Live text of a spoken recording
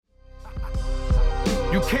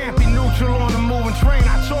You can't be neutral on a moving train,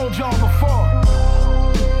 I told y'all before.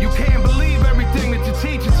 You can't believe everything that your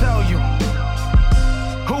teacher tell you.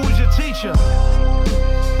 Who was your teacher?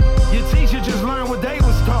 Your teacher just learned what they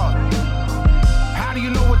was taught. How do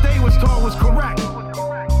you know what they was taught was correct?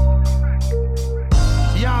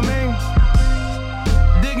 Yeah, I mean,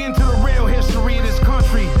 dig into the real history of this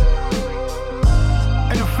country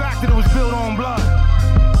and the fact that it was built on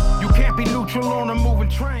blood. You can't be neutral on a moving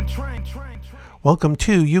train. Welcome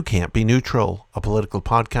to You Can't Be Neutral, a political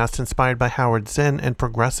podcast inspired by Howard Zinn and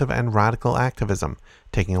progressive and radical activism,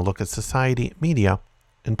 taking a look at society, media,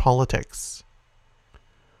 and politics. You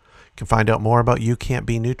can find out more about You Can't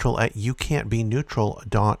Be Neutral at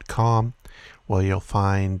youcan'tbeneutral.com, where you'll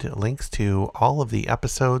find links to all of the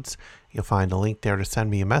episodes. You'll find a link there to send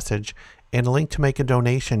me a message and a link to make a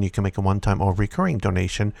donation. You can make a one-time or recurring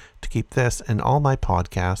donation to keep this and all my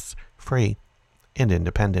podcasts free and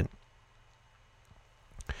independent.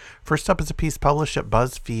 First up is a piece published at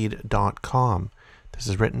BuzzFeed.com. This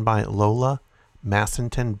is written by Lola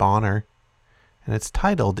Massenton Bonner, and it's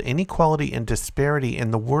titled Inequality and Disparity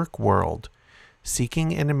in the Work World,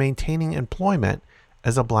 Seeking and Maintaining Employment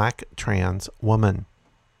as a Black Trans Woman.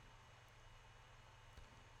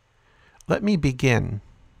 Let me begin.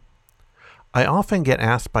 I often get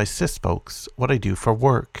asked by cis folks what I do for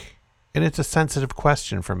work, and it's a sensitive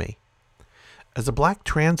question for me. As a Black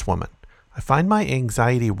trans woman, I find my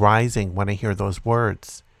anxiety rising when I hear those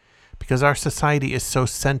words, because our society is so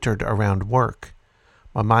centered around work.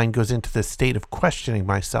 My mind goes into this state of questioning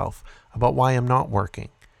myself about why I'm not working,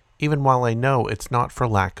 even while I know it's not for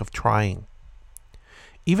lack of trying.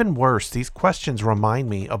 Even worse, these questions remind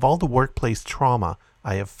me of all the workplace trauma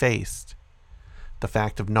I have faced. The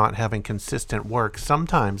fact of not having consistent work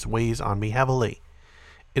sometimes weighs on me heavily.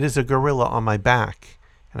 It is a gorilla on my back,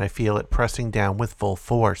 and I feel it pressing down with full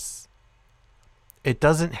force. It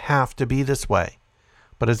doesn't have to be this way,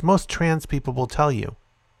 but as most trans people will tell you,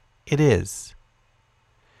 it is.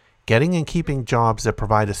 Getting and keeping jobs that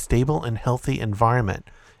provide a stable and healthy environment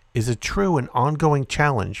is a true and ongoing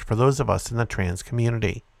challenge for those of us in the trans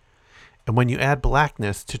community. And when you add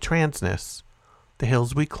blackness to transness, the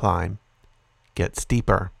hills we climb get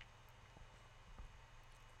steeper.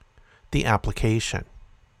 The application.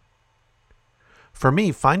 For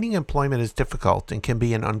me, finding employment is difficult and can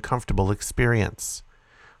be an uncomfortable experience.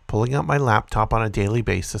 Pulling up my laptop on a daily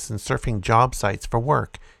basis and surfing job sites for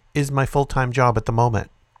work is my full-time job at the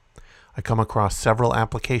moment. I come across several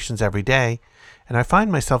applications every day, and I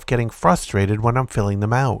find myself getting frustrated when I'm filling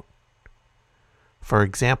them out. For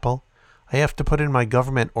example, I have to put in my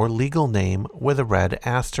government or legal name with a red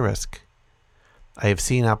asterisk. I have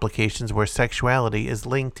seen applications where sexuality is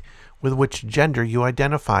linked with which gender you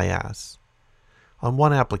identify as. On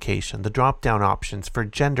one application, the drop-down options for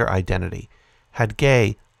gender identity had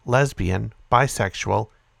gay, lesbian, bisexual,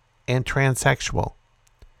 and transsexual.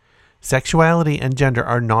 Sexuality and gender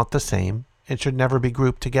are not the same and should never be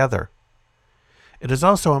grouped together. It is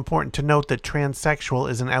also important to note that transsexual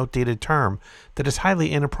is an outdated term that is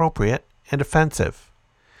highly inappropriate and offensive.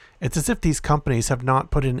 It's as if these companies have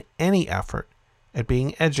not put in any effort at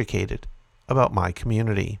being educated about my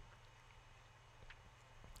community.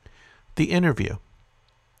 The interview.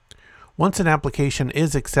 Once an application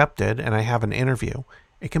is accepted and I have an interview,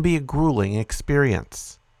 it can be a grueling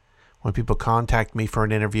experience. When people contact me for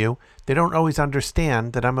an interview, they don't always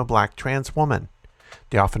understand that I'm a Black trans woman.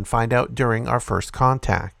 They often find out during our first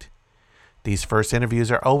contact. These first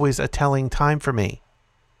interviews are always a telling time for me.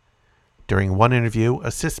 During one interview,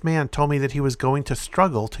 a cis man told me that he was going to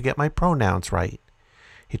struggle to get my pronouns right.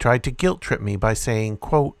 He tried to guilt trip me by saying,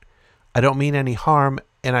 quote, "I don't mean any harm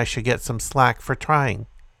and I should get some slack for trying."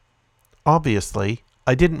 Obviously,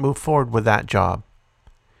 I didn't move forward with that job.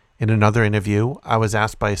 In another interview, I was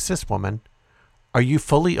asked by a cis woman, "Are you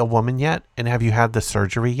fully a woman yet, and have you had the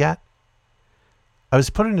surgery yet?" I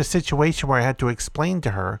was put in a situation where I had to explain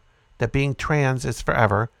to her that being trans is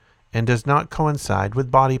forever and does not coincide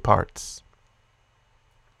with body parts.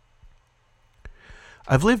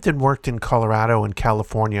 I've lived and worked in Colorado and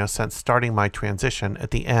California since starting my transition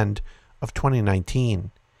at the end of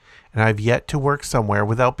 2019. And I've yet to work somewhere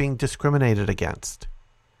without being discriminated against.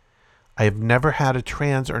 I have never had a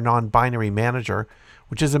trans or non-binary manager,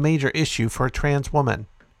 which is a major issue for a trans woman.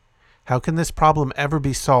 How can this problem ever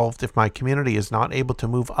be solved if my community is not able to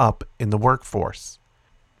move up in the workforce?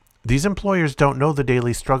 These employers don't know the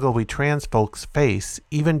daily struggle we trans folks face,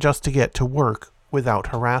 even just to get to work without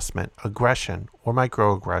harassment, aggression, or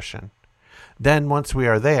microaggression. Then, once we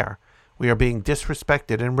are there, we are being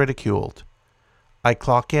disrespected and ridiculed. I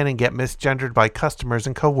clock in and get misgendered by customers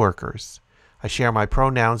and coworkers. I share my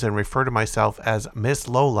pronouns and refer to myself as Miss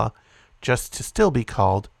Lola, just to still be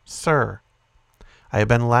called Sir. I have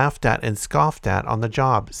been laughed at and scoffed at on the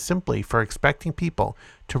job simply for expecting people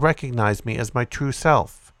to recognize me as my true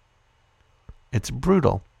self. It's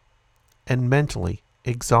brutal and mentally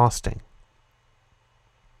exhausting.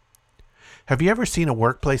 Have you ever seen a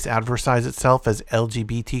workplace advertise itself as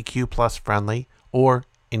LGBTQ plus friendly or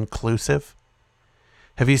inclusive?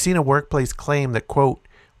 Have you seen a workplace claim that, quote,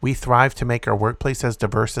 "We thrive to make our workplace as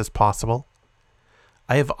diverse as possible"?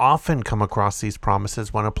 I have often come across these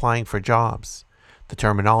promises when applying for jobs. The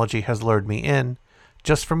terminology has lured me in,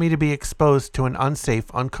 just for me to be exposed to an unsafe,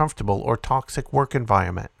 uncomfortable, or toxic work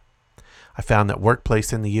environment. I found that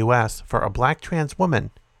workplace in the U.S. for a black trans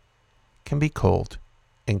woman can be cold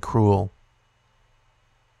and cruel.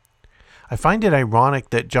 I find it ironic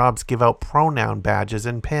that jobs give out pronoun badges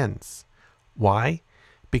and pins. Why?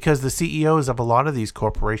 Because the CEOs of a lot of these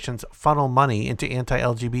corporations funnel money into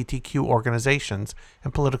anti-LGBTQ organizations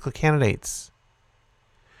and political candidates.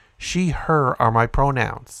 She, her are my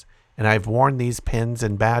pronouns, and I've worn these pins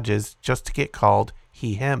and badges just to get called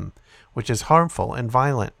he, him, which is harmful and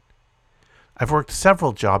violent. I've worked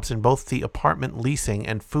several jobs in both the apartment leasing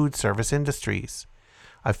and food service industries.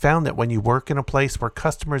 I've found that when you work in a place where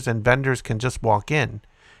customers and vendors can just walk in,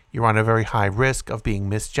 you're on a very high risk of being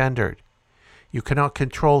misgendered. You cannot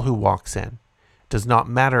control who walks in. It does not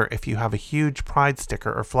matter if you have a huge pride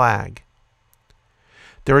sticker or flag.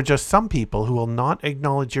 There are just some people who will not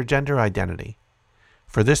acknowledge your gender identity.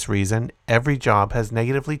 For this reason, every job has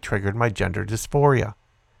negatively triggered my gender dysphoria.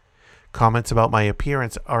 Comments about my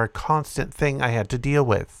appearance are a constant thing I had to deal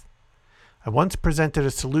with. I once presented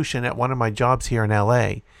a solution at one of my jobs here in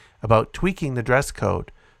LA about tweaking the dress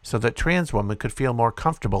code so that trans women could feel more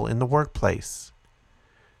comfortable in the workplace.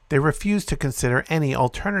 They refused to consider any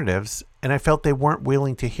alternatives, and I felt they weren't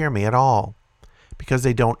willing to hear me at all, because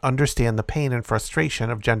they don't understand the pain and frustration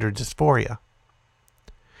of gender dysphoria.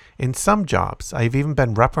 In some jobs, I've even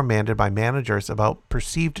been reprimanded by managers about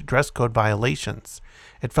perceived dress code violations.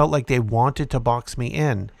 It felt like they wanted to box me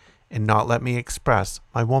in and not let me express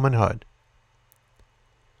my womanhood.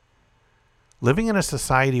 Living in a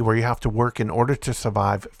society where you have to work in order to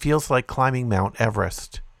survive feels like climbing Mount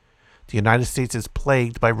Everest. The United States is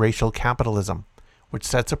plagued by racial capitalism, which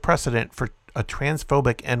sets a precedent for a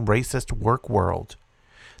transphobic and racist work world.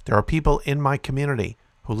 There are people in my community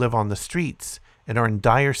who live on the streets and are in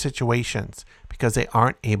dire situations because they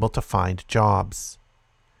aren't able to find jobs.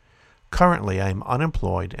 Currently, I am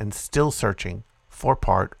unemployed and still searching for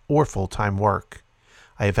part or full-time work.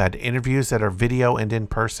 I have had interviews that are video and in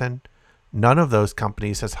person. None of those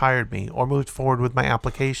companies has hired me or moved forward with my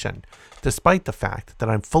application, despite the fact that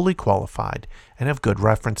I'm fully qualified and have good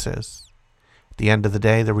references. At the end of the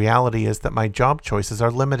day, the reality is that my job choices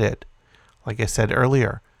are limited. Like I said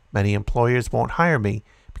earlier, many employers won't hire me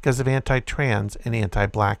because of anti-trans and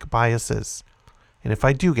anti-black biases. And if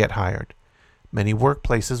I do get hired, many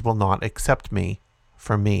workplaces will not accept me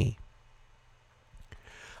for me.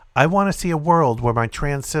 I want to see a world where my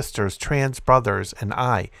trans sisters, trans brothers, and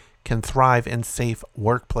I can thrive in safe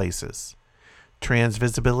workplaces. Trans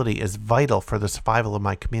visibility is vital for the survival of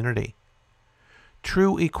my community.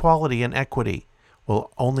 True equality and equity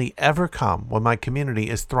will only ever come when my community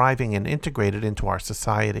is thriving and integrated into our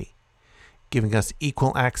society. Giving us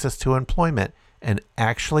equal access to employment and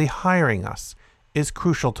actually hiring us is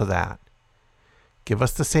crucial to that. Give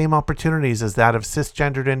us the same opportunities as that of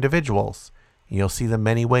cisgendered individuals, and you'll see the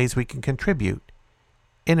many ways we can contribute,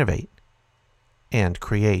 innovate, and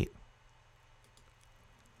create.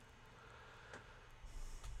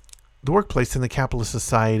 The workplace in the capitalist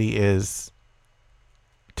society is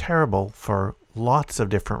terrible for lots of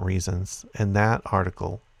different reasons, and that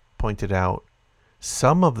article pointed out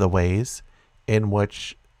some of the ways in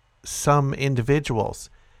which some individuals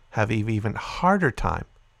have an even harder time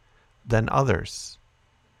than others.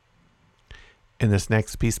 In this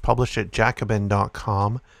next piece published at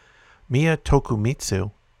Jacobin.com, Mia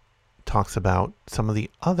Tokumitsu talks about some of the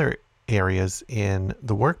other areas in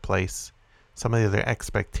the workplace, some of the other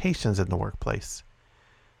expectations in the workplace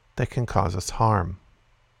that can cause us harm.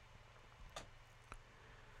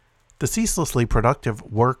 The ceaselessly productive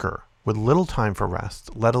worker with little time for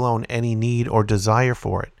rest, let alone any need or desire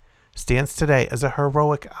for it, stands today as a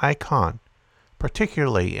heroic icon,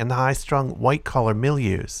 particularly in the high-strung white-collar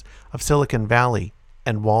milieus of Silicon Valley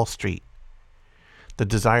and Wall Street. The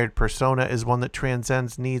desired persona is one that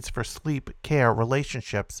transcends needs for sleep, care,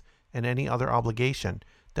 relationships, and any other obligation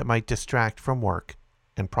that might distract from work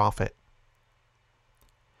and profit.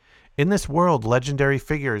 In this world, legendary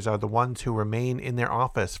figures are the ones who remain in their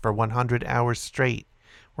office for 100 hours straight,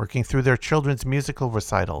 working through their children's musical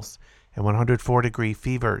recitals and 104-degree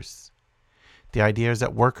fevers. The idea is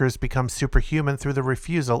that workers become superhuman through the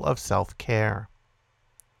refusal of self-care.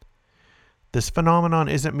 This phenomenon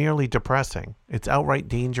isn't merely depressing, it's outright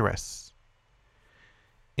dangerous.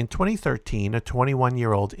 In 2013, a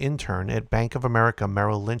 21-year-old intern at Bank of America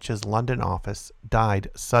Merrill Lynch's London office died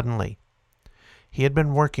suddenly. He had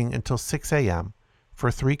been working until 6 a.m. for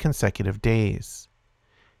 3 consecutive days.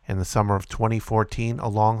 In the summer of 2014, a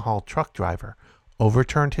long-haul truck driver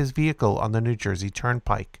overturned his vehicle on the New Jersey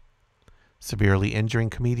Turnpike, severely injuring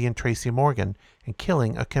comedian Tracy Morgan and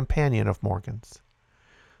killing a companion of Morgan's.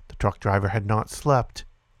 The truck driver had not slept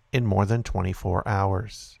in more than 24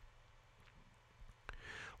 hours.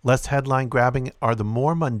 Less headline-grabbing are the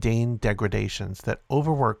more mundane degradations that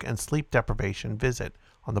overwork and sleep deprivation visit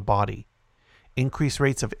on the body. Increased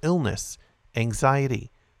rates of illness,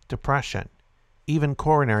 anxiety, depression, even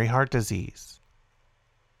coronary heart disease.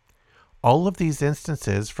 All of these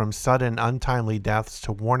instances, from sudden untimely deaths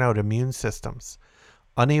to worn-out immune systems,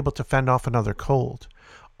 unable to fend off another cold,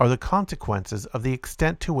 are the consequences of the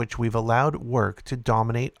extent to which we've allowed work to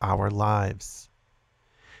dominate our lives.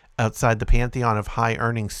 Outside the pantheon of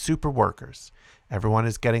high-earning superworkers, everyone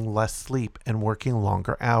is getting less sleep and working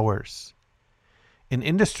longer hours. In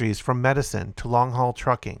industries from medicine to long-haul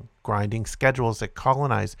trucking, grinding schedules that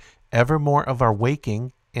colonize ever more of our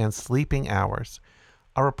waking and sleeping hours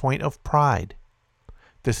are a point of pride.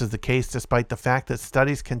 This is the case despite the fact that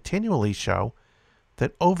studies continually show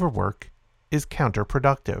that overwork is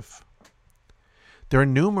counterproductive. There are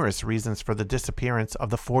numerous reasons for the disappearance of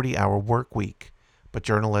the 40-hour work week, but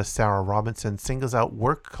journalist Sarah Robinson singles out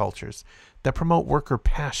work cultures that promote worker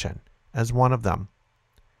passion as one of them.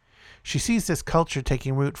 She sees this culture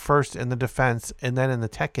taking root first in the defense and then in the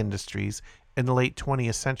tech industries in the late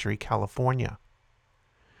 20th century California.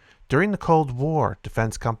 During the Cold War,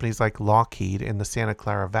 defense companies like Lockheed in the Santa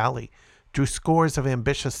Clara Valley drew scores of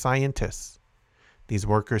ambitious scientists. These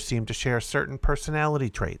workers seemed to share certain personality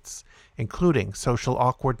traits, including social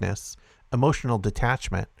awkwardness, emotional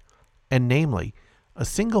detachment, and namely, a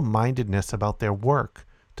single-mindedness about their work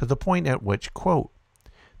to the point at which, quote,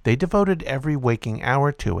 they devoted every waking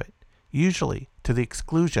hour to it, usually to the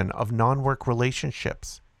exclusion of non-work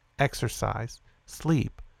relationships, exercise,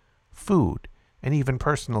 sleep, food, and even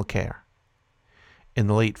personal care. In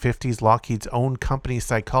the late 50s, Lockheed's own company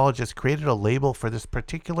psychologists created a label for this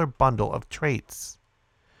particular bundle of traits: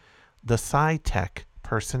 the Psi-Tech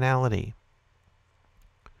personality.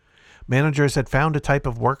 Managers had found a type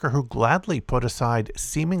of worker who gladly put aside,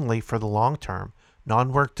 seemingly for the long term,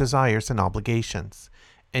 non-work desires and obligations,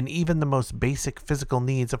 and even the most basic physical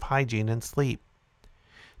needs of hygiene and sleep.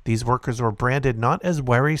 These workers were branded not as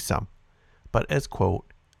wearisome, but as,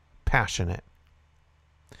 quote, passionate,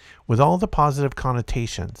 with all the positive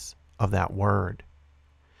connotations of that word.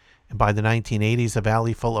 And by the 1980s, a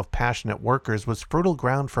valley full of passionate workers was fertile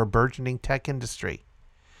ground for a burgeoning tech industry.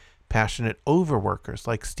 Passionate overworkers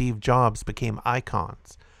like Steve Jobs became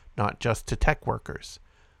icons, not just to tech workers,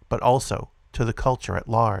 but also to the culture at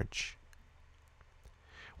large.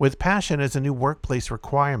 With passion as a new workplace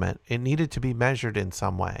requirement, it needed to be measured in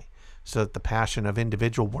some way, so that the passion of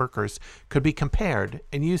individual workers could be compared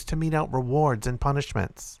and used to mete out rewards and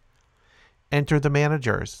punishments. Enter the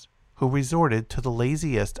managers, who resorted to the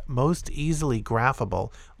laziest, most easily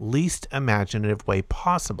graphable, least imaginative way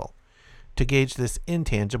possible to gauge this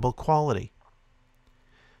intangible quality: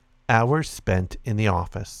 hours spent in the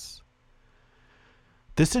office.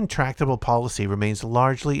 This intractable policy remains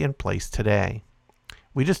largely in place today.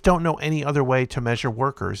 We just don't know any other way to measure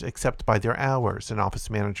workers except by their hours, an office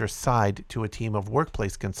manager sighed to a team of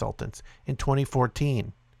workplace consultants in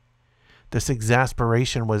 2014. This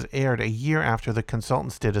exasperation was aired a year after the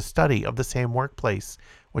consultants did a study of the same workplace,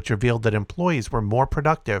 which revealed that employees were more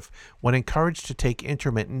productive when encouraged to take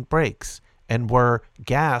intermittent breaks and were,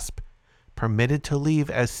 gasp, permitted to leave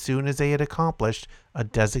as soon as they had accomplished a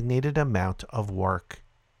designated amount of work.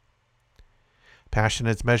 Passion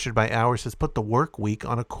as measured by hours has put the work week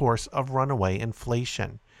on a course of runaway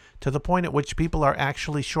inflation, to the point at which people are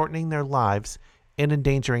actually shortening their lives and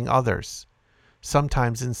endangering others,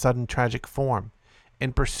 sometimes in sudden tragic form,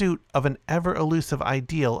 in pursuit of an ever-elusive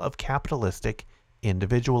ideal of capitalistic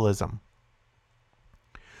individualism.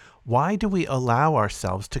 Why do we allow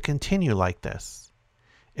ourselves to continue like this?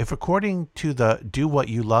 If, according to the do what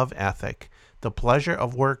you love ethic, the pleasure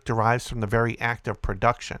of work derives from the very act of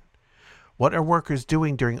production, what are workers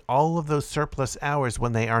doing during all of those surplus hours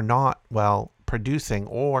when they are not, well, producing,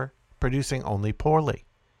 or producing only poorly?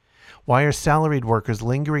 Why are salaried workers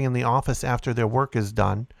lingering in the office after their work is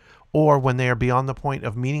done, or when they are beyond the point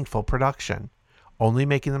of meaningful production, only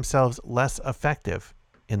making themselves less effective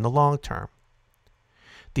in the long term?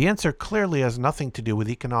 The answer clearly has nothing to do with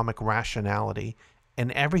economic rationality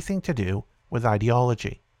and everything to do with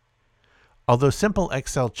ideology. Although simple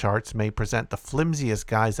Excel charts may present the flimsiest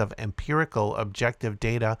guise of empirical, objective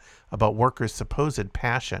data about workers' supposed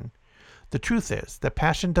passion, the truth is that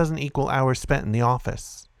passion doesn't equal hours spent in the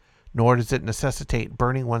office, nor does it necessitate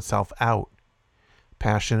burning oneself out.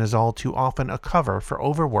 Passion is all too often a cover for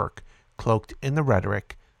overwork cloaked in the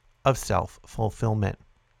rhetoric of self-fulfillment.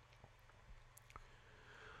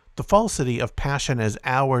 The falsity of passion as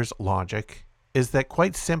hours logic is that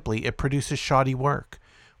quite simply it produces shoddy work,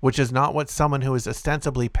 which is not what someone who is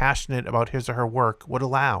ostensibly passionate about his or her work would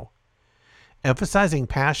allow. Emphasizing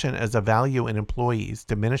passion as a value in employees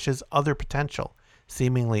diminishes other potential,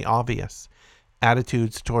 seemingly obvious,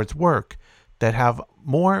 attitudes towards work that have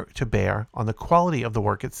more to bear on the quality of the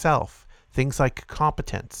work itself, things like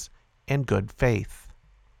competence and good faith.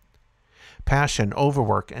 Passion,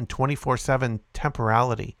 overwork, and 24/7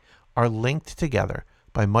 temporality are linked together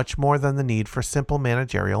by much more than the need for simple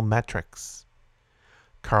managerial metrics.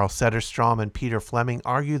 Carl Sederstrom and Peter Fleming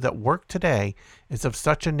argue that work today is of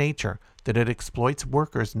such a nature that it exploits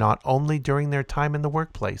workers not only during their time in the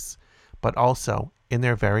workplace, but also in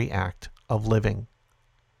their very act of living.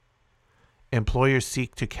 Employers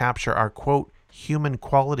seek to capture our, quote, human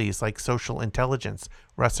qualities like social intelligence,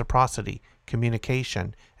 reciprocity,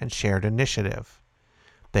 communication, and shared initiative.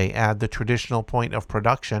 They add the traditional point of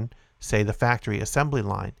production, say the factory assembly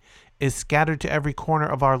line, is scattered to every corner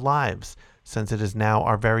of our lives, since it is now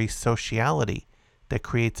our very sociality that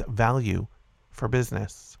creates value for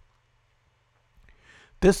business.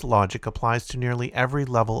 This logic applies to nearly every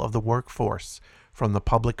level of the workforce, from the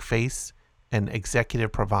public face an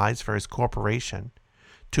executive provides for his corporation,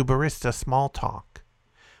 to barista small talk.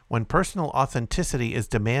 When personal authenticity is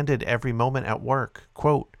demanded every moment at work,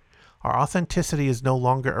 quote, our authenticity is no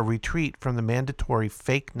longer a retreat from the mandatory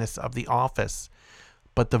fakeness of the office,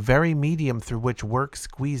 but the very medium through which work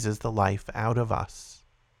squeezes the life out of us.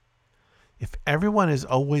 If everyone is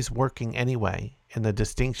always working anyway, and the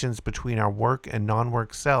distinctions between our work and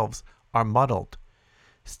non-work selves are muddled,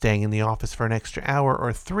 staying in the office for an extra hour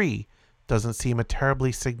or 3 doesn't seem a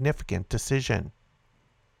terribly significant decision.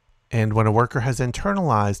 And when a worker has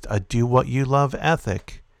internalized a do-what-you-love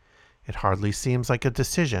ethic, it hardly seems like a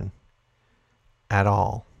decision at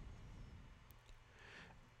all.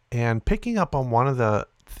 And picking up on one of the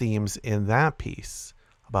themes in that piece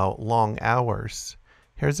about long hours,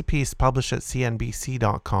 here's a piece published at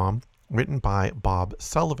CNBC.com written by Bob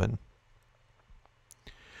Sullivan.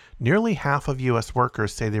 Nearly half of U.S.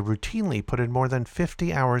 workers say they routinely put in more than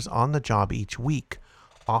 50 hours on the job each week,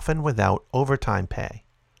 often without overtime pay.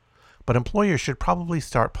 But employers should probably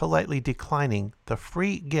start politely declining the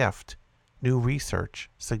free gift new research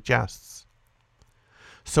suggests.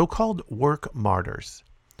 So-called work martyrs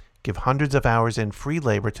give hundreds of hours in free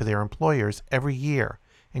labor to their employers every year,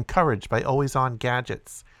 encouraged by always-on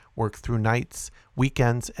gadgets, work through nights,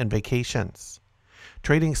 weekends, and vacations.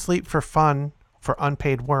 Trading sleep for fun for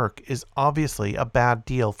unpaid work is obviously a bad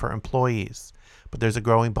deal for employees, but there's a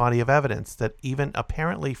growing body of evidence that even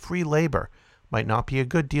apparently free labor might not be a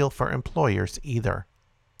good deal for employers either.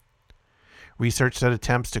 Research that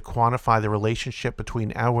attempts to quantify the relationship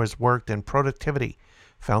between hours worked and productivity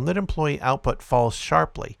found that employee output falls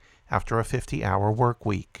sharply after a 50-hour work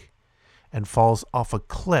week and falls off a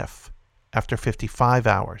cliff after 55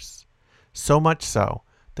 hours. So much so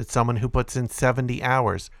that someone who puts in 70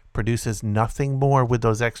 hours produces nothing more with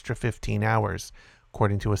those extra 15 hours,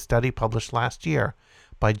 according to a study published last year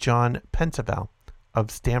by John Pensavel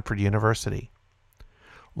of Stanford University.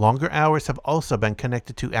 Longer hours have also been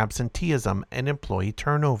connected to absenteeism and employee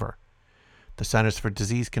turnover. The Centers for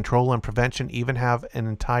Disease Control and Prevention even have an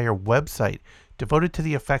entire website devoted to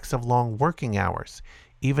the effects of long working hours,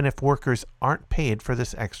 even if workers aren't paid for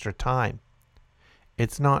this extra time.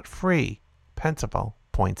 It's not free, Pensavel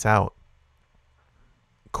points out.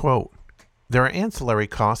 Quote, there are ancillary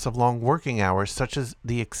costs of long working hours, such as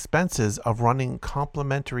the expenses of running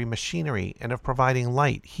complementary machinery and of providing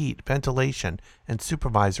light, heat, ventilation, and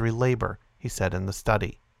supervisory labor, he said in the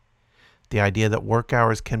study. The idea that work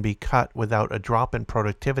hours can be cut without a drop in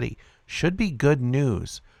productivity should be good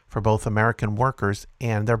news for both American workers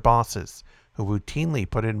and their bosses, who routinely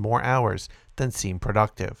put in more hours than seem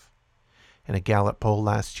productive. In a Gallup poll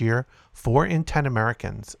last year, 4 in 10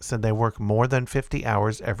 Americans said they work more than 50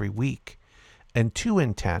 hours every week, and 2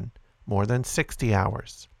 in 10 more than 60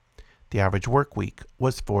 hours. The average work week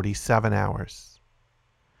was 47 hours.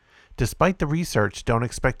 Despite the research, don't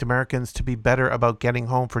expect Americans to be better about getting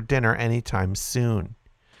home for dinner anytime soon.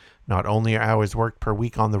 Not only are hours worked per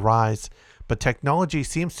week on the rise, but technology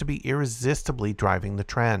seems to be irresistibly driving the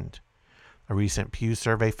trend. A recent Pew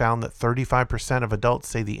survey found that 35% of adults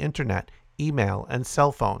say the internet, email, and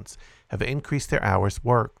cell phones have increased their hours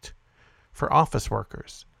worked. For office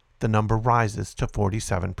workers, the number rises to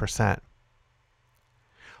 47%.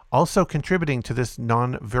 Also contributing to this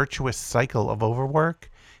non-virtuous cycle of overwork,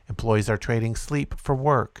 employees are trading sleep for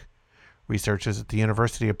work. Researchers at the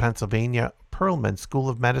University of Pennsylvania Perelman School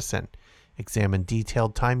of Medicine examined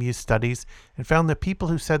detailed time use studies and found that people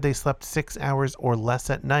who said they slept 6 hours or less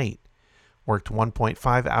at night worked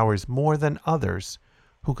 1.5 hours more than others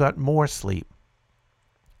who got more sleep.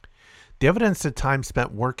 The evidence that time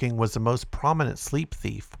spent working was the most prominent sleep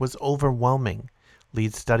thief was overwhelming,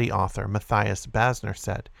 lead study author Matthias Basner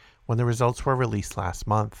said when the results were released last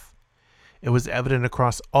month. It was evident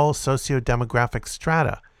across all socio-demographic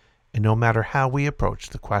strata, and no matter how we approach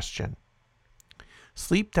the question.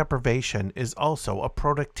 Sleep deprivation is also a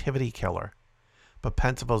productivity killer, but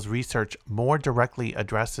Pensiville's research more directly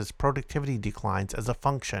addresses productivity declines as a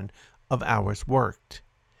function of hours worked.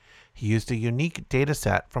 He used a unique data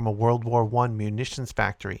set from a World War I munitions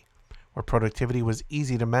factory, where productivity was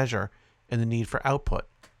easy to measure and the need for output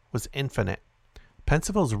was infinite.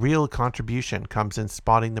 Pensiville's real contribution comes in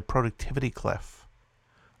spotting the productivity cliff.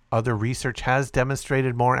 Other research has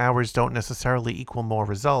demonstrated more hours don't necessarily equal more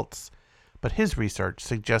results, but his research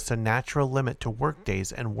suggests a natural limit to work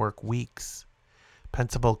days and work weeks.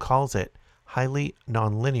 Pensiville calls it highly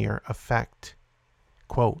nonlinear effect.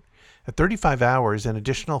 Quote, at 35 hours, an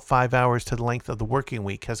additional 5 hours to the length of the working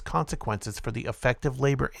week has consequences for the effective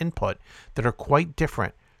labor input that are quite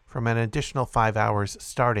different from an additional 5 hours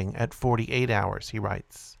starting at 48 hours, he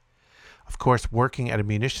writes. Of course, working at a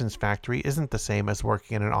munitions factory isn't the same as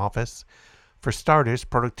working in an office. For starters,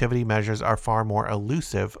 productivity measures are far more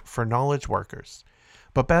elusive for knowledge workers.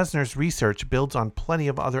 But Basner's research builds on plenty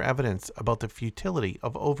of other evidence about the futility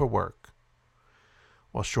of overwork.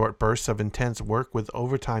 While short bursts of intense work with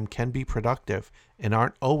overtime can be productive and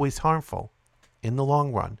aren't always harmful, in the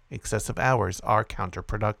long run, excessive hours are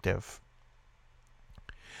counterproductive.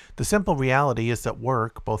 The simple reality is that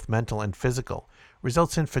work, both mental and physical,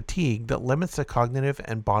 results in fatigue that limits the cognitive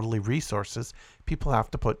and bodily resources people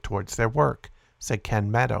have to put towards their work, said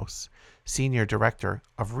Ken Meadows, Senior Director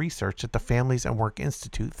of Research at the Families and Work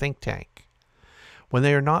Institute think tank. When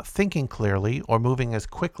they are not thinking clearly or moving as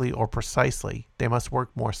quickly or precisely, they must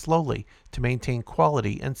work more slowly to maintain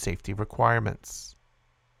quality and safety requirements.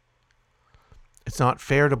 It's not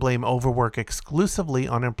fair to blame overwork exclusively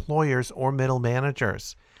on employers or middle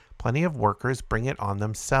managers. Plenty of workers bring it on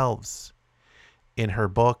themselves. In her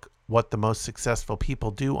book, What the Most Successful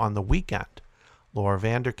People Do on the Weekend, Laura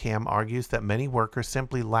Vanderkam argues that many workers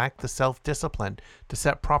simply lack the self-discipline to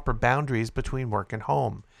set proper boundaries between work and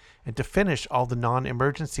home, and to finish all the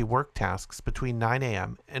non-emergency work tasks between 9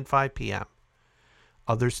 a.m. and 5 p.m.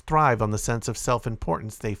 Others thrive on the sense of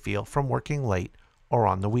self-importance they feel from working late or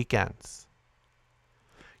on the weekends.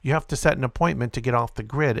 You have to set an appointment to get off the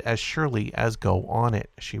grid as surely as go on it,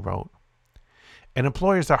 she wrote. And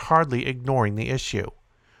employers are hardly ignoring the issue.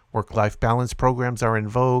 Work-life balance programs are in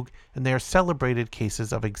vogue, and they are celebrated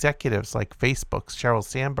cases of executives like Facebook's Sheryl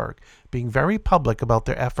Sandberg being very public about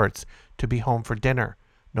their efforts to be home for dinner,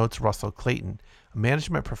 notes Russell Clayton, a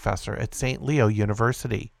management professor at St. Leo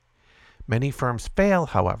University. Many firms fail,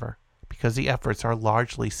 however, because the efforts are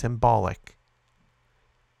largely symbolic.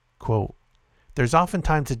 Quote, there's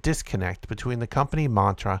oftentimes a disconnect between the company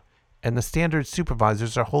mantra and the standards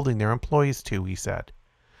supervisors are holding their employees to, he said.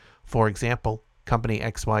 For example, company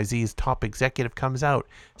XYZ's top executive comes out,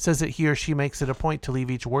 says that he or she makes it a point to leave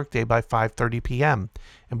each workday by 5:30 p.m.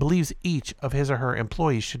 and believes each of his or her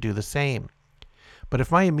employees should do the same. But if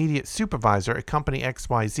my immediate supervisor at company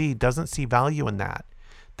XYZ doesn't see value in that,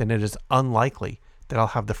 then it is unlikely that I'll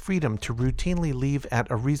have the freedom to routinely leave at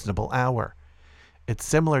a reasonable hour. It's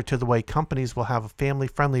similar to the way companies will have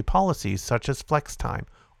family-friendly policies such as flex time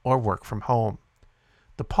or work from home.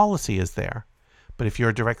 The policy is there, but if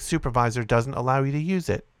your direct supervisor doesn't allow you to use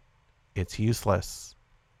it, it's useless.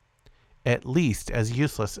 At least as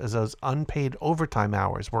useless as those unpaid overtime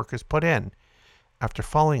hours workers put in after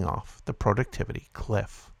falling off the productivity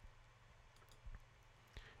cliff.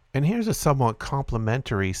 And here's a somewhat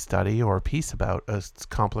complimentary study, or a piece about a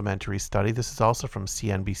complimentary study. This is also from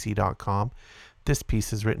CNBC.com. This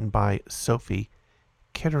piece is written by Sophie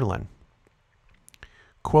Kitterlin.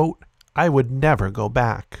 Quote, I would never go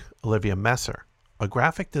back, Olivia Messer, a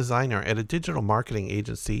graphic designer at a digital marketing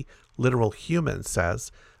agency, Literal Humans,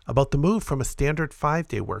 says about the move from a standard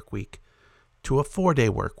 5-day work week to a 4-day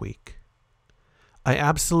work week. I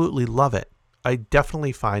absolutely love it. I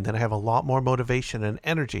definitely find that I have a lot more motivation and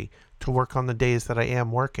energy to work on the days that I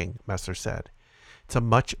am working, Messer said. It's a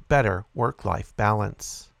much better work-life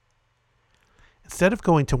balance. Instead of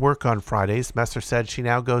going to work on Fridays, Messer said she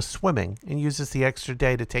now goes swimming and uses the extra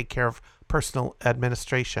day to take care of personal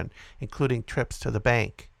administration, including trips to the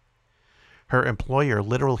bank. Her employer,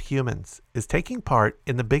 Literal Humans, is taking part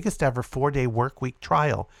in the biggest ever 4-day workweek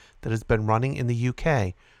trial that has been running in the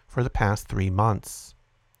UK for the past 3 months.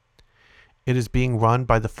 It is being run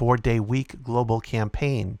by the 4-Day Week Global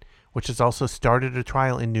Campaign, which has also started a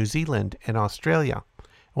trial in New Zealand and Australia,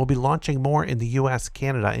 and will be launching more in the US,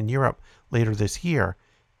 Canada, and Europe later this year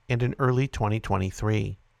and in early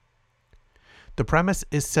 2023. The premise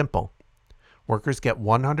is simple. Workers get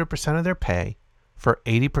 100% of their pay for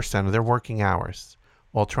 80% of their working hours,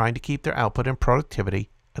 while trying to keep their output and productivity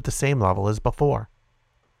at the same level as before.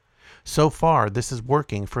 So far, this is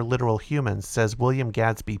working for Literal Humans, says William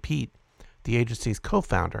Gadsby Peat, the agency's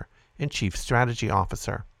co-founder and chief strategy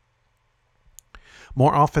officer.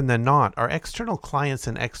 More often than not, our external clients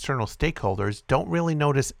and external stakeholders don't really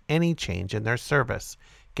notice any change in their service,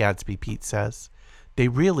 Gadsby Peat says. They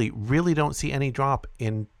really don't see any drop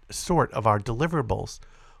in sort of our deliverables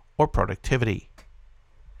or productivity.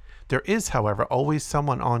 There is, however, always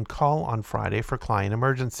someone on call on Friday for client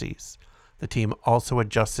emergencies. The team also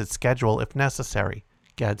adjusts its schedule if necessary,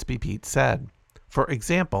 Gadsby Peat said. For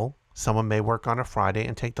example, someone may work on a Friday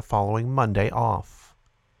and take the following Monday off.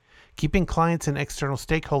 Keeping clients and external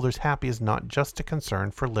stakeholders happy is not just a concern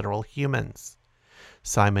for Literal Humans.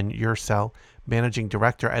 Simon Ursell, managing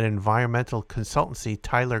director at environmental consultancy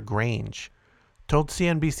Tyler Grange, told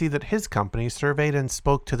CNBC that his company surveyed and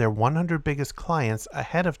spoke to their 100 biggest clients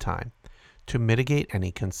ahead of time to mitigate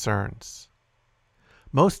any concerns.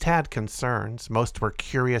 Most had concerns, most were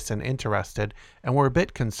curious and interested, and were a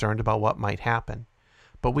bit concerned about what might happen.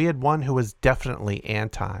 But we had one who was definitely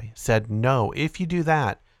anti, said, "No, if you do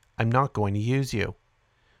that, I'm not going to use you."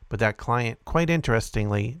 But that client, quite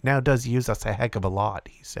interestingly, now does use us a heck of a lot,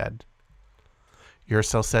 he said.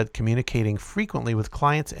 Ursell said communicating frequently with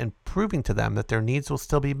clients and proving to them that their needs will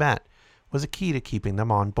still be met was a key to keeping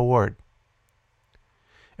them on board.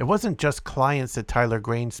 It wasn't just clients that Tyler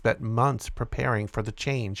Grange spent months preparing for the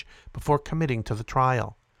change before committing to the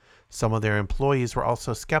trial. Some of their employees were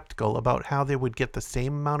also skeptical about how they would get the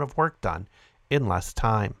same amount of work done in less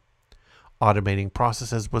time. Automating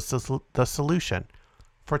processes was the solution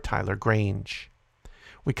for Tyler Grange.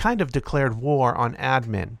 We kind of declared war on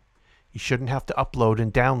admin. You shouldn't have to upload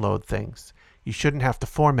and download things. You shouldn't have to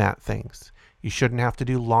format things. You shouldn't have to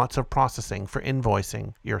do lots of processing for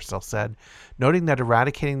invoicing, Ursell said, noting that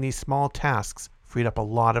eradicating these small tasks freed up a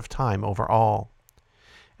lot of time overall.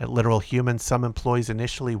 At Literal Humans, some employees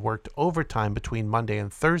initially worked overtime between Monday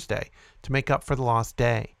and Thursday to make up for the lost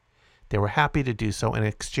day. They were happy to do so in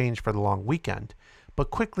exchange for the long weekend,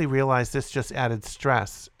 but quickly realized this just added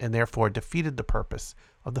stress and therefore defeated the purpose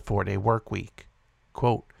of the 4-day work week.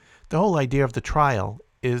 Quote, "The whole idea of the trial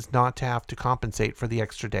is not to have to compensate for the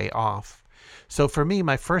extra day off. So for me,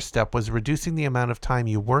 my first step was reducing the amount of time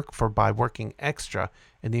you work for by working extra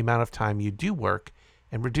in the amount of time you do work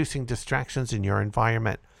and reducing distractions in your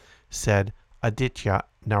environment," said Aditya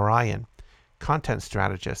Narayan, content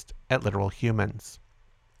strategist at Literal Humans.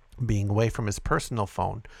 Being away from his personal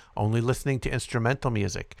phone, only listening to instrumental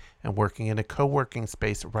music, and working in a co-working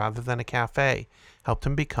space rather than a cafe helped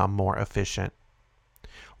him become more efficient.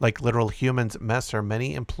 Like Literal Humans, Messer,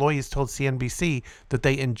 many employees told CNBC that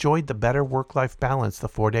they enjoyed the better work-life balance the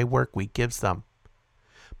 4-day work week gives them.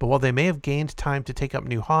 But while they may have gained time to take up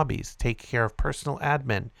new hobbies, take care of personal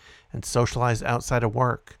admin, and socialize outside of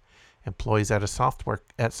work, employees at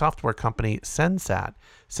software company Sensat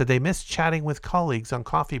said they missed chatting with colleagues on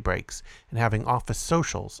coffee breaks and having office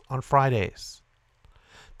socials on Fridays.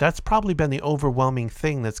 That's probably been the overwhelming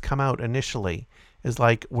thing that's come out initially, is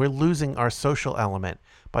like we're losing our social element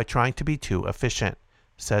by trying to be too efficient,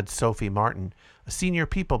 said Sophie Martin, a senior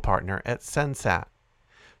people partner at Sensat.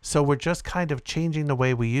 So we're just kind of changing the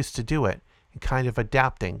way we used to do it and kind of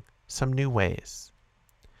adapting some new ways.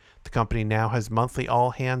 The company now has monthly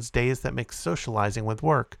all-hands days that mix socializing with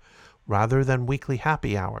work rather than weekly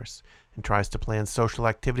happy hours, and tries to plan social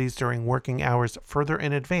activities during working hours further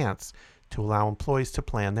in advance to allow employees to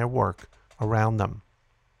plan their work around them.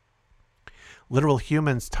 Literal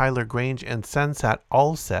Humans, Tyler Grange, and Sensat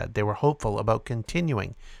all said they were hopeful about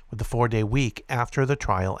continuing with the 4-day week after the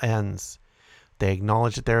trial ends. They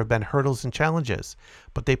acknowledge that there have been hurdles and challenges,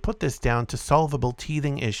 but they put this down to solvable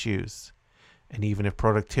teething issues. And even if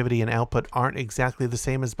productivity and output aren't exactly the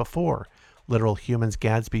same as before, Literal Humans'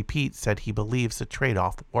 Gadsby Peat said he believes the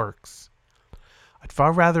trade-off works. I'd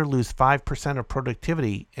far rather lose 5% of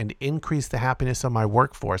productivity and increase the happiness of my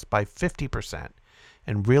workforce by 50%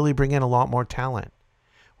 and really bring in a lot more talent.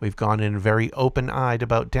 We've gone in very open-eyed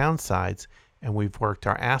about downsides, and we've worked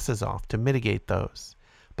our asses off to mitigate those.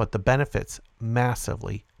 But the benefits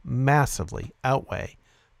massively, massively outweigh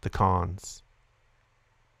the cons.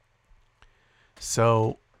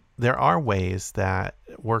 So there are ways that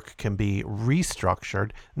work can be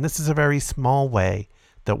restructured, and this is a very small way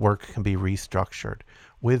that work can be restructured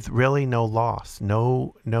with really no loss,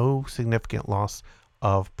 no significant loss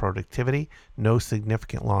of productivity, no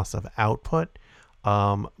significant loss of output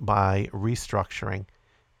by restructuring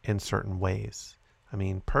in certain ways. I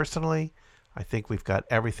mean, personally, I think we've got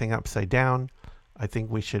everything upside down. I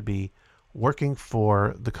think we should be working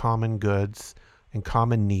for the common goods and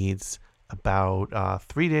common needs about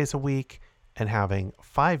 3 days a week and having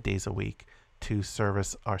 5 days a week to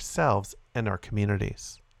service ourselves and our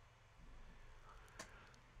communities.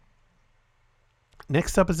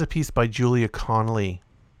 Next up is a piece by Julia Connolly.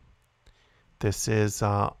 This is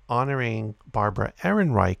honoring Barbara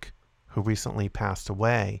Ehrenreich, who recently passed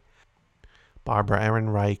away. Barbara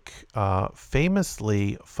Ehrenreich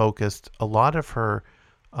famously focused a lot of her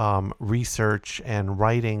research and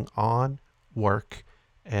writing on work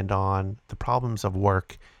and on the problems of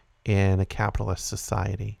work in a capitalist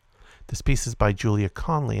society. This piece is by Julia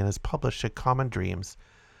Connolly and is published at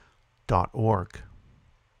commondreams.org.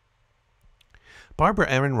 Barbara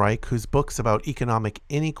Ehrenreich, whose books about economic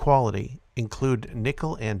inequality include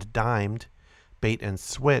Nickel and Dimed, Bait and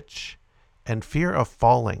Switch, and Fear of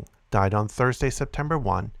Falling, died on Thursday, September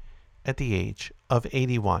 1, at the age of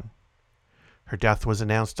 81. Her death was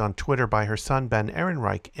announced on Twitter by her son Ben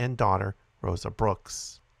Ehrenreich and daughter Rosa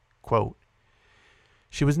Brooks. Quote,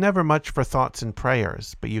 "She was never much for thoughts and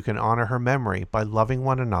prayers, but you can honor her memory by loving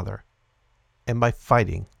one another and by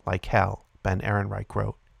fighting like hell," Ben Ehrenreich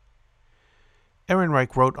wrote.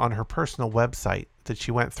 Ehrenreich wrote on her personal website that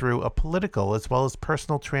she went through a political as well as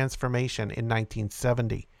personal transformation in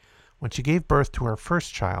 1970 when she gave birth to her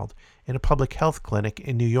first child in a public health clinic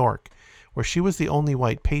in New York, where she was the only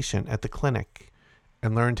white patient at the clinic,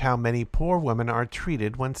 and learned how many poor women are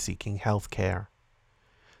treated when seeking health care.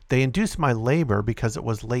 "They induced my labor because it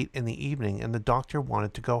was late in the evening and the doctor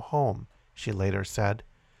wanted to go home," she later said.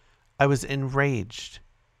 "I was enraged.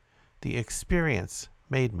 The experience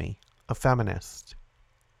made me a feminist."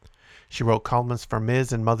 She wrote columns for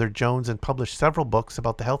Ms. and Mother Jones and published several books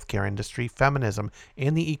about the healthcare industry, feminism,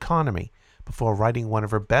 and the economy before writing one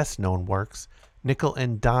of her best-known works, Nickel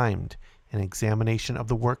and Dimed, an examination of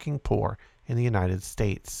the working poor in the United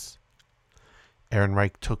States.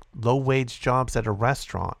 Ehrenreich took low-wage jobs at a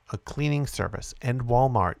restaurant, a cleaning service, and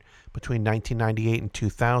Walmart between 1998 and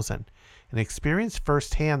 2000, and experienced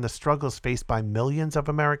firsthand the struggles faced by millions of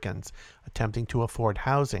Americans attempting to afford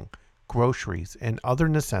housing, groceries, and other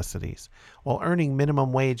necessities while earning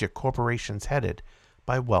minimum wage at corporations headed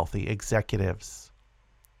by wealthy executives.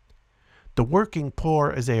 "The working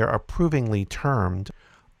poor, as they are approvingly termed,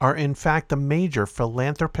 are in fact the major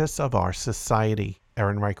philanthropists of our society,"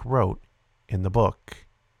 Ehrenreich wrote in the book.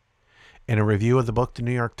 In a review of the book, the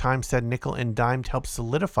New York Times said Nickel and Dimed helped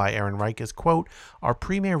solidify Ehrenreich as, quote, "our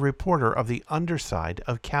premier reporter of the underside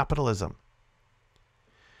of capitalism."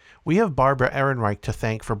 We have Barbara Ehrenreich to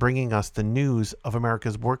thank for bringing us the news of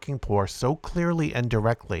America's working poor so clearly and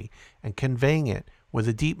directly, and conveying it with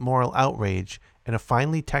a deep moral outrage and a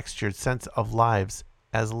finely textured sense of lives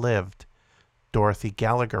as lived, Dorothy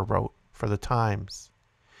Gallagher wrote for the Times.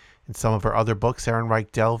 In some of her other books,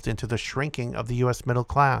 Ehrenreich delved into the shrinking of the U.S. middle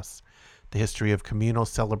class, the history of communal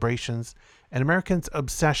celebrations, and Americans'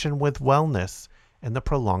 obsession with wellness and the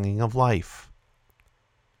prolonging of life.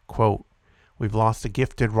 Quote, "We've lost a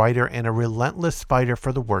gifted writer and a relentless fighter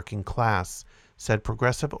for the working class," said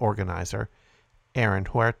progressive organizer Aaron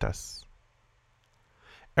Huertas.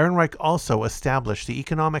 Ehrenreich also established the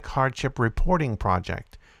Economic Hardship Reporting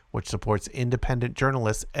Project, which supports independent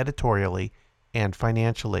journalists editorially and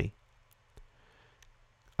financially.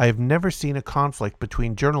 "I have never seen a conflict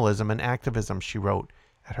between journalism and activism," she wrote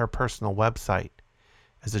at her personal website.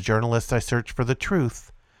 "As a journalist, I search for the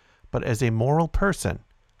truth, but as a moral person,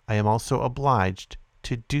 I am also obliged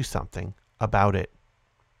to do something about it."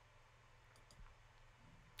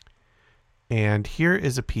 And here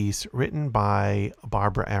is a piece written by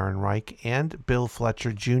Barbara Ehrenreich and Bill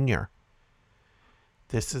Fletcher Jr.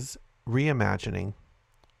 This is Reimagining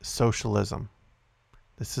Socialism.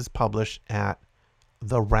 This is published at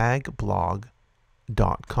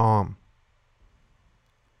theragblog.com.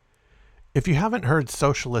 If you haven't heard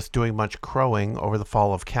socialists doing much crowing over the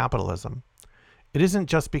fall of capitalism, it isn't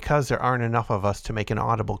just because there aren't enough of us to make an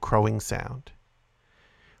audible crowing sound.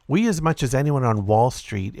 We, as much as anyone on Wall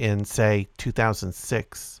Street in, say,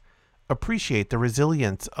 2006, appreciate the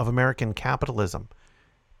resilience of American capitalism,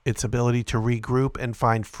 its ability to regroup and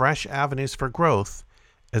find fresh avenues for growth,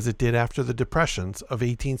 as it did after the depressions of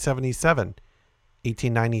 1877,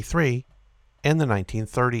 1893, and the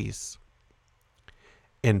 1930s.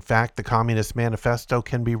 In fact, the Communist Manifesto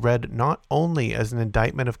can be read not only as an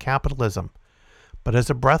indictment of capitalism, but as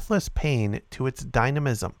a breathless pain to its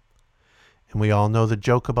dynamism. And we all know the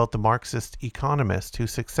joke about the Marxist economist who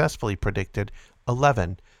successfully predicted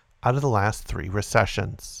 11 out of the last 3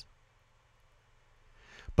 recessions.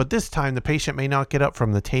 But this time the patient may not get up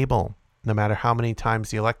from the table, no matter how many times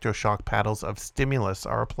the electroshock paddles of stimulus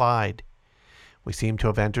are applied. We seem to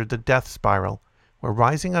have entered the death spiral, where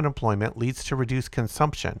rising unemployment leads to reduced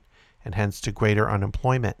consumption and hence to greater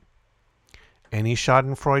unemployment. Any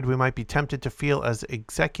schadenfreude we might be tempted to feel as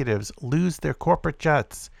executives lose their corporate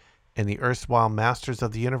jets and the erstwhile masters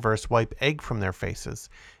of the universe wipe egg from their faces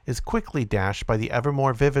is quickly dashed by the ever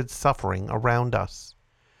more vivid suffering around us.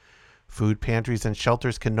 Food pantries and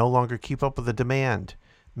shelters can no longer keep up with the demand.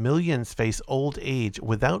 Millions face old age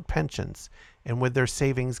without pensions and with their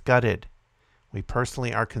savings gutted. We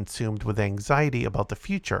personally are consumed with anxiety about the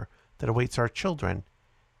future that awaits our children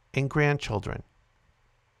and grandchildren.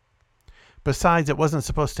 Besides, it wasn't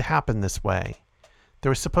supposed to happen this way. There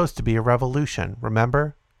was supposed to be a revolution,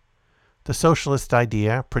 remember? The socialist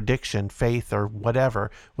idea, prediction, faith, or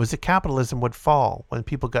whatever, was that capitalism would fall when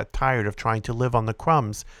people got tired of trying to live on the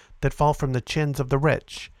crumbs that fall from the chins of the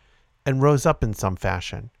rich, and rose up in some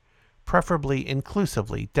fashion, preferably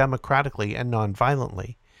inclusively, democratically, and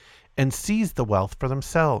non-violently, and seized the wealth for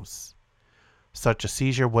themselves. Such a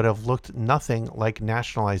seizure would have looked nothing like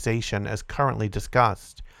nationalization as currently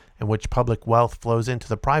discussed, in which public wealth flows into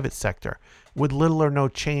the private sector, with little or no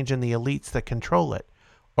change in the elites that control it,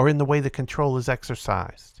 or in the way the control is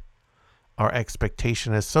exercised. Our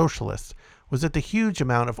expectation as socialists was that the huge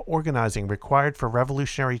amount of organizing required for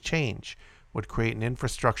revolutionary change would create an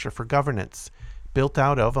infrastructure for governance, built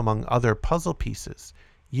out of, among other puzzle pieces,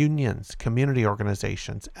 unions, community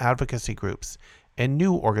organizations, advocacy groups, and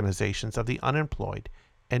new organizations of the unemployed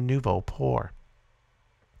and nouveau poor.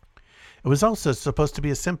 It was also supposed to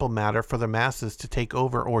be a simple matter for the masses to take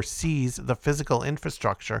over or seize the physical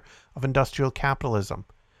infrastructure of industrial capitalism,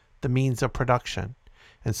 the means of production,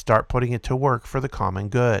 and start putting it to work for the common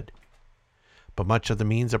good. But much of the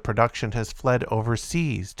means of production has fled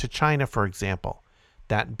overseas, to China, for example,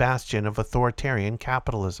 that bastion of authoritarian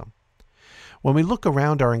capitalism. When we look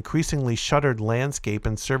around our increasingly shuttered landscape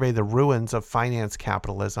and survey the ruins of finance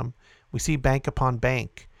capitalism, we see bank upon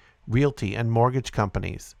bank, realty and mortgage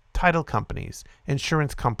companies, title companies,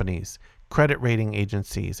 insurance companies, credit rating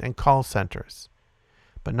agencies, and call centers.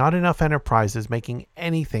 But not enough enterprises making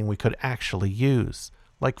anything we could actually use,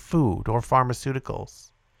 like food or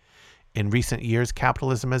pharmaceuticals. In recent years,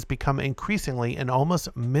 capitalism has become increasingly and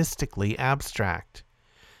almost mystically abstract.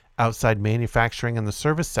 Outside manufacturing and the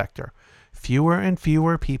service sector, fewer and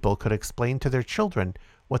fewer people could explain to their children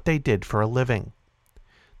what they did for a living.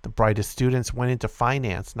 The brightest students went into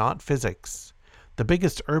finance, not physics. The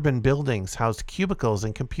biggest urban buildings housed cubicles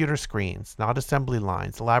and computer screens, not assembly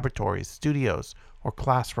lines, laboratories, studios, or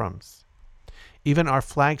classrooms. Even our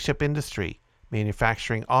flagship industry,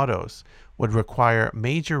 manufacturing autos, would require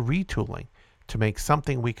major retooling to make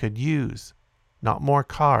something we could use. Not more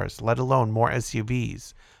cars, let alone more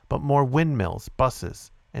SUVs, but more windmills,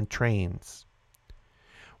 buses, and trains.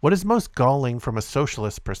 What is most galling from a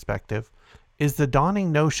socialist perspective is the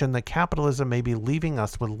dawning notion that capitalism may be leaving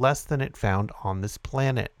us with less than it found on this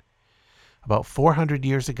planet. About 400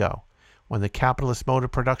 years ago, when the capitalist mode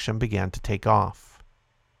of production began to take off.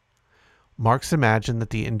 Marx imagined that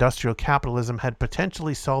the industrial capitalism had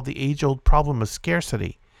potentially solved the age-old problem of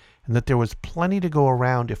scarcity, and that there was plenty to go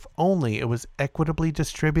around if only it was equitably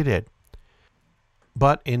distributed.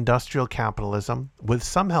 But industrial capitalism, with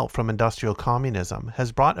some help from industrial communism,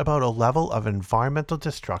 has brought about a level of environmental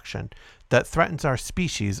destruction that threatens our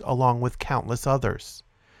species along with countless others.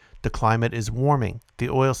 The climate is warming, the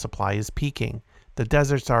oil supply is peaking, the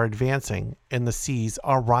deserts are advancing, and the seas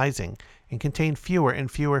are rising and contain fewer and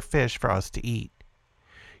fewer fish for us to eat.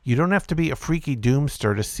 You don't have to be a freaky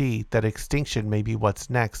doomster to see that extinction may be what's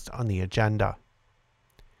next on the agenda.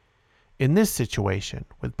 In this situation,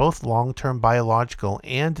 with both long-term biological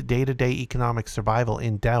and day-to-day economic survival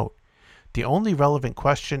in doubt, the only relevant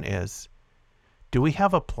question is, do we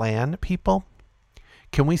have a plan, people?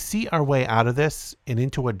 Can we see our way out of this and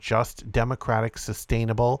into a just, democratic,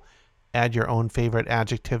 sustainable, add your own favorite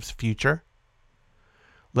adjectives future?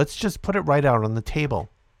 Let's just put it right out on the table.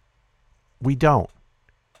 We don't.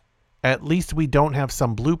 At least we don't have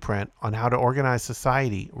some blueprint on how to organize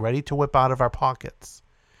society ready to whip out of our pockets.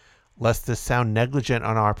 Lest this sound negligent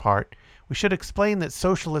on our part, we should explain that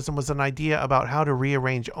socialism was an idea about how to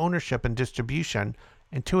rearrange ownership and distribution,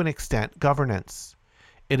 and to an extent, governance.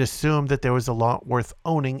 It assumed that there was a lot worth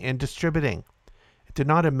owning and distributing. It did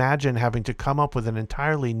not imagine having to come up with an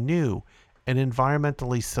entirely new and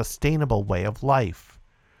environmentally sustainable way of life.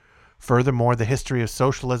 Furthermore, the history of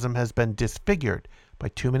socialism has been disfigured by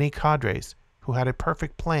too many cadres who had a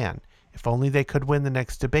perfect plan if only they could win the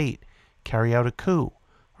next debate, carry out a coup,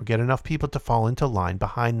 or get enough people to fall into line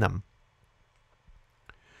behind them.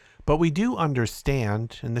 But we do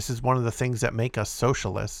understand, and this is one of the things that make us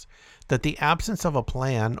socialists, that the absence of a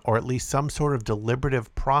plan, or at least some sort of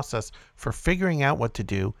deliberative process for figuring out what to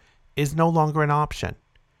do, is no longer an option.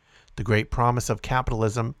 The great promise of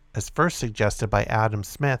capitalism, as first suggested by Adam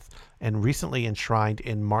Smith and recently enshrined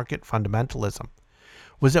in market fundamentalism,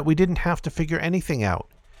 was that we didn't have to figure anything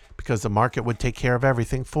out, because the market would take care of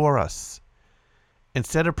everything for us.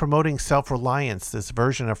 Instead of promoting self-reliance, this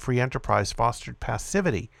version of free enterprise fostered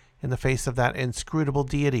passivity in the face of that inscrutable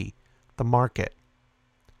deity, the market.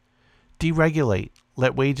 Deregulate,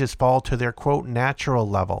 let wages fall to their, quote, natural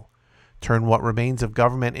level, turn what remains of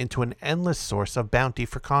government into an endless source of bounty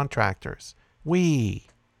for contractors. Well,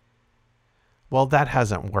 that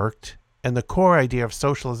hasn't worked, and the core idea of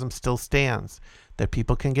socialism still stands, that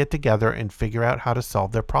people can get together and figure out how to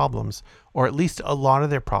solve their problems, or at least a lot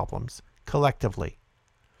of their problems, collectively.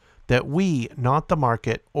 That we, not the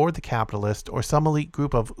market or the capitalist or some elite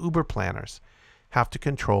group of Uber planners, have to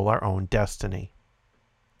control our own destiny.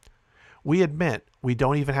 We admit we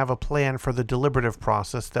don't even have a plan for the deliberative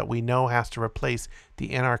process that we know has to replace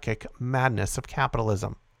the anarchic madness of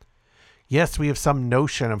capitalism. Yes, we have some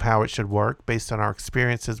notion of how it should work based on our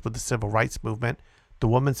experiences with the civil rights movement, the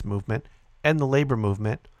women's movement, and the labor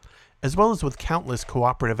movement, as well as with countless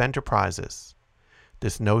cooperative enterprises.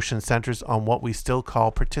 This notion centers on what we still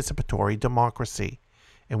call participatory democracy,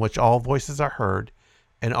 in which all voices are heard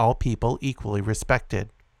and all people equally respected.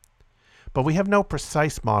 But we have no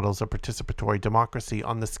precise models of participatory democracy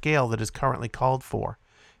on the scale that is currently called for,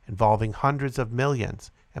 involving hundreds of millions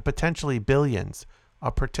and potentially billions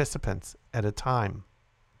of participants at a time.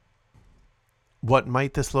 What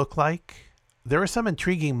might this look like? There are some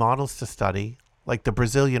intriguing models to study, like the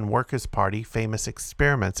Brazilian Workers' Party famous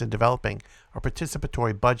experiments in developing a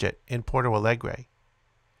participatory budget in Porto Alegre.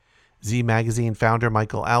 Z Magazine founder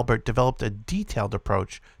Michael Albert developed a detailed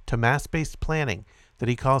approach to mass-based planning that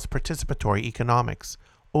he calls participatory economics,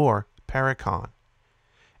 or Paricon.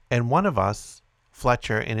 And one of us,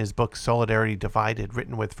 Fletcher, in his book Solidarity Divided,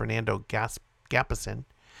 written with Fernando Gapasin,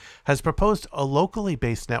 has proposed a locally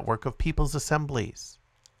based network of people's assemblies.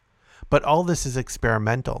 But all this is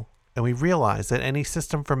experimental, and we realize that any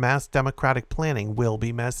system for mass democratic planning will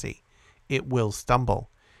be messy. It will stumble.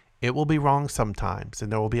 It will be wrong sometimes,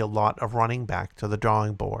 and there will be a lot of running back to the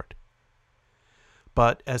drawing board.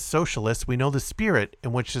 But as socialists, we know the spirit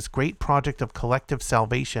in which this great project of collective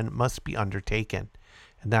salvation must be undertaken,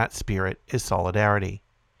 and that spirit is solidarity.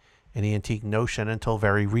 An antique notion until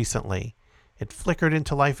very recently, it flickered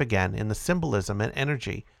into life again in the symbolism and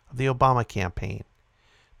energy of the Obama campaign.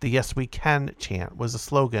 The Yes We Can chant was a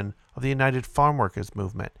slogan of the United Farm Workers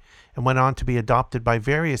movement and went on to be adopted by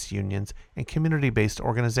various unions and community-based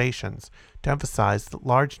organizations to emphasize that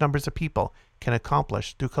large numbers of people can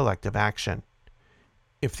accomplish through collective action.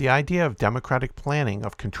 If the idea of democratic planning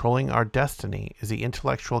of controlling our destiny is the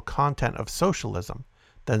intellectual content of socialism,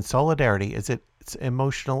 then solidarity is its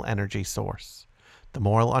emotional energy source, the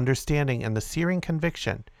moral understanding and the searing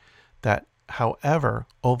conviction that, however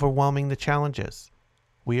overwhelming the challenges,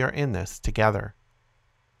 we are in this together.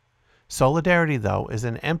 Solidarity, though, is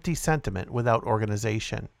an empty sentiment without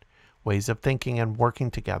organization, ways of thinking and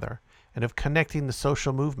working together, and of connecting the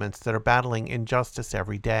social movements that are battling injustice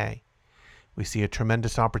every day. We see a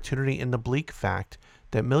tremendous opportunity in the bleak fact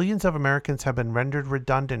that millions of Americans have been rendered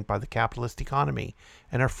redundant by the capitalist economy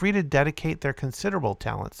and are free to dedicate their considerable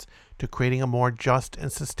talents to creating a more just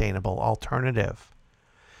and sustainable alternative.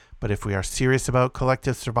 But if we are serious about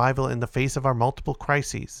collective survival in the face of our multiple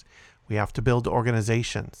crises, we have to build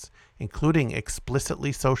organizations, including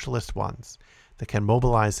explicitly socialist ones, that can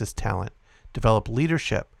mobilize this talent, develop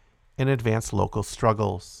leadership, and advance local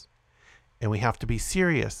struggles. And we have to be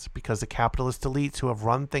serious because the capitalist elites who have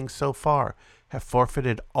run things so far have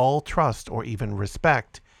forfeited all trust or even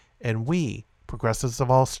respect, and we, progressives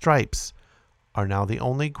of all stripes, are now the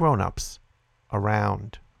only grown-ups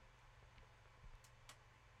around.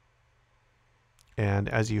 And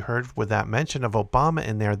as you heard with that mention of Obama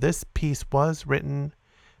in there, this piece was written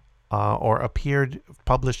or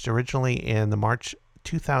published originally in the March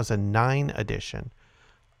 2009 edition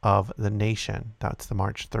of The Nation. That's the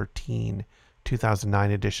March 13,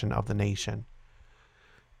 2009 edition of The Nation.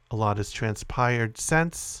 A lot has transpired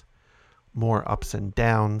since, more ups and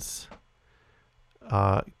downs.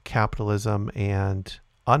 Capitalism and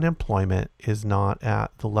unemployment is not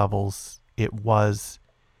at the levels it was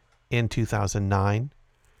in 2009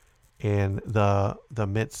 in the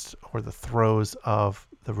midst or the throes of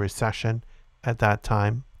the recession at that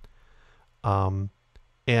time.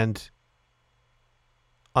 And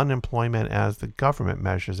unemployment, as the government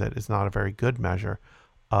measures it, is not a very good measure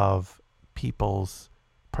of people's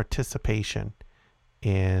participation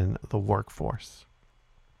in the workforce.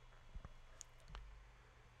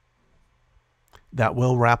 That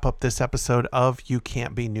will wrap up this episode of You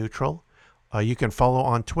Can't Be Neutral. You can follow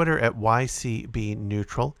on Twitter at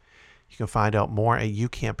YCBNeutral. You can find out more at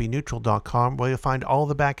youcan'tbeneutral.com, where you'll find all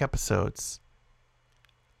the back episodes.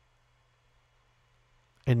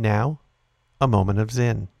 And now, a moment of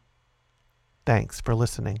Zen. Thanks for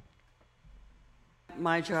listening.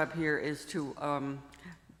 My job here is to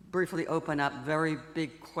briefly open up very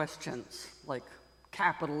big questions like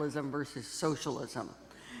capitalism versus socialism,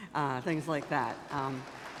 things like that.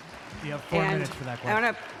 You have 4 minutes for that question. I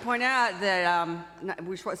want to point out that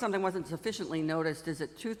something wasn't sufficiently noticed is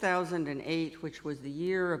that 2008, which was the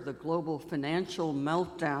year of the global financial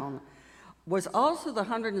meltdown, was also the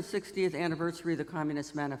 160th anniversary of the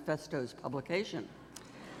Communist Manifesto's publication.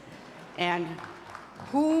 And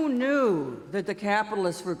who knew that the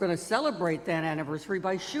capitalists were going to celebrate that anniversary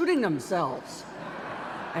by shooting themselves?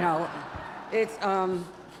 It's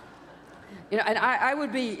and I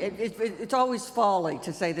would be. It's always folly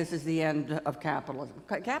to say this is the end of capitalism.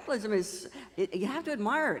 Capitalism is. You have to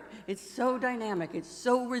admire it. It's so dynamic. It's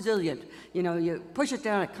so resilient. You push it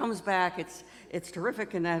down, it comes back. It's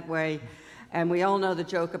terrific in that way. And we all know the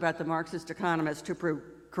joke about the Marxist economist who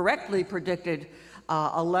correctly predicted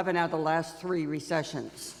 11 out of the last 3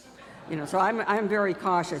 recessions. So I'm very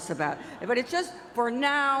cautious about it. But it's just, for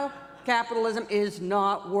now, capitalism is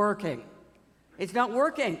not working. It's not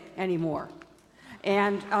working anymore.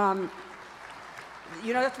 And,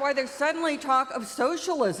 that's why there's suddenly talk of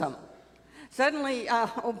socialism. Suddenly,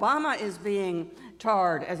 Obama is being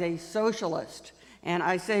tarred as a socialist. And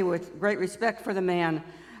I say with great respect for the man,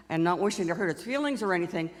 and not wishing to hurt his feelings or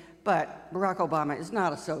anything, but Barack Obama is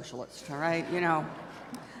not a socialist, all right?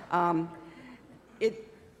 I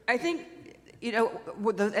think,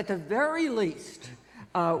 at the very least,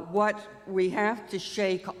 what we have to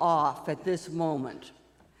shake off at this moment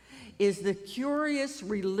is the curious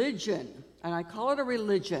religion, and I call it a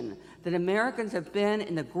religion, that Americans have been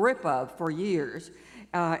in the grip of for years,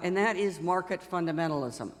 and that is market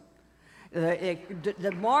fundamentalism.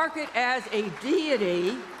 The market as a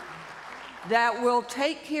deity that will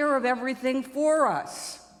take care of everything for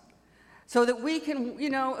us so that we can,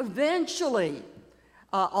 eventually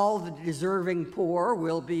all the deserving poor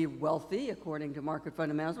will be wealthy according to market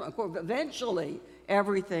fundamentalism. Eventually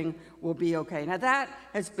everything will be okay. Now that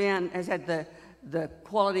has had the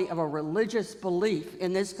quality of a religious belief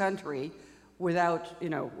in this country without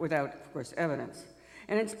of course evidence.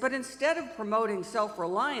 But instead of promoting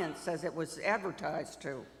self-reliance as it was advertised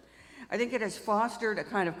to, I think it has fostered a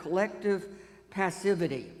kind of collective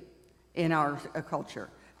passivity in our culture,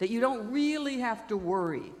 that you don't really have to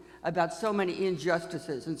worry about so many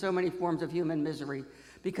injustices and so many forms of human misery,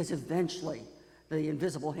 because eventually the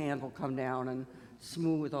invisible hand will come down and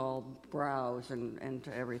smooth all brows and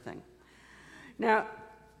everything. Now,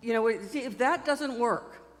 see, if that doesn't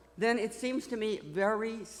work, then it seems to me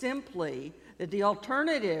very simply that the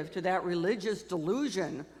alternative to that religious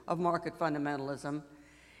delusion of market fundamentalism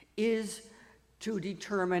is to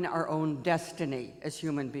determine our own destiny as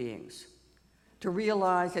human beings, to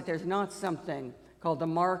realize that there's not something called the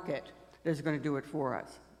market that's going to do it for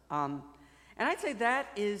us. And I'd say that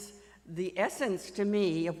is the essence to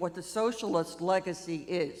me of what the socialist legacy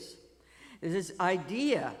is this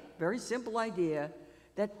idea, very simple idea,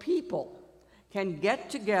 that people can get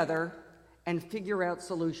together and figure out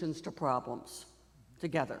solutions to problems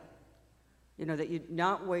together. That you're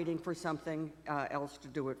not waiting for something else to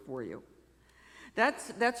do it for you.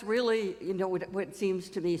 That's really, what seems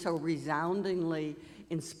to me so resoundingly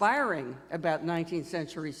inspiring about 19th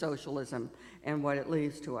century socialism and what it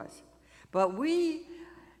leaves to us. But we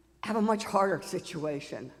have a much harder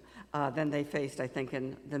situation than they faced, I think,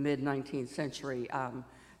 in the mid-19th century,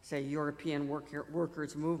 say, European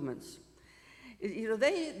workers' movements.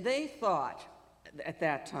 They thought at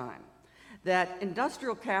that time that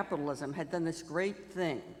industrial capitalism had done this great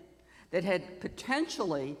thing that had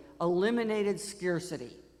potentially eliminated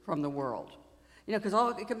scarcity from the world. You know, because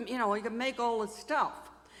you can make all this stuff.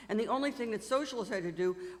 And the only thing that socialists had to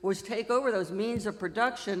do was take over those means of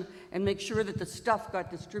production and make sure that the stuff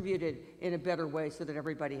got distributed in a better way so that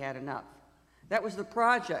everybody had enough. That was the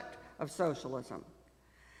project of socialism.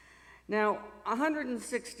 Now,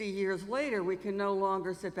 160 years later, we can no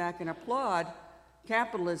longer sit back and applaud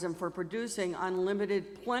capitalism for producing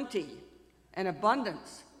unlimited plenty and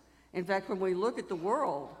abundance. In fact, when we look at the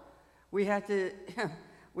world, we have to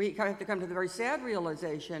come to the very sad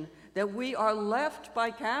realization that we are left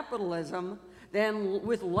by capitalism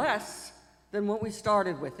with less than what we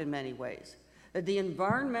started with in many ways. That the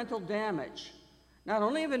environmental damage, not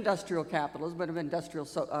only of industrial capitalism, but of industrial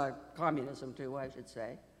communism too, I should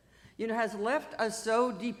say, has left us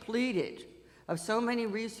so depleted of so many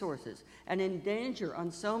resources and in danger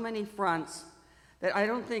on so many fronts that I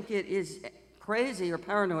don't think it is crazy or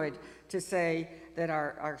paranoid to say that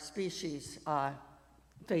our species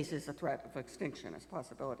faces a threat of extinction as a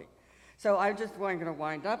possibility. So I'm just going to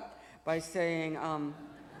wind up by saying,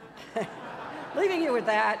 leaving you with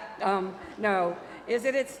that,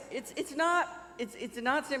 it's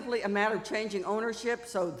not simply a matter of changing ownership,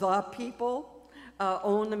 so the people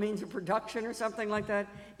own the means of production or something like that.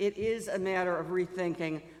 It is a matter of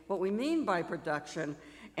rethinking what we mean by production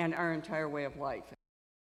and our entire way of life.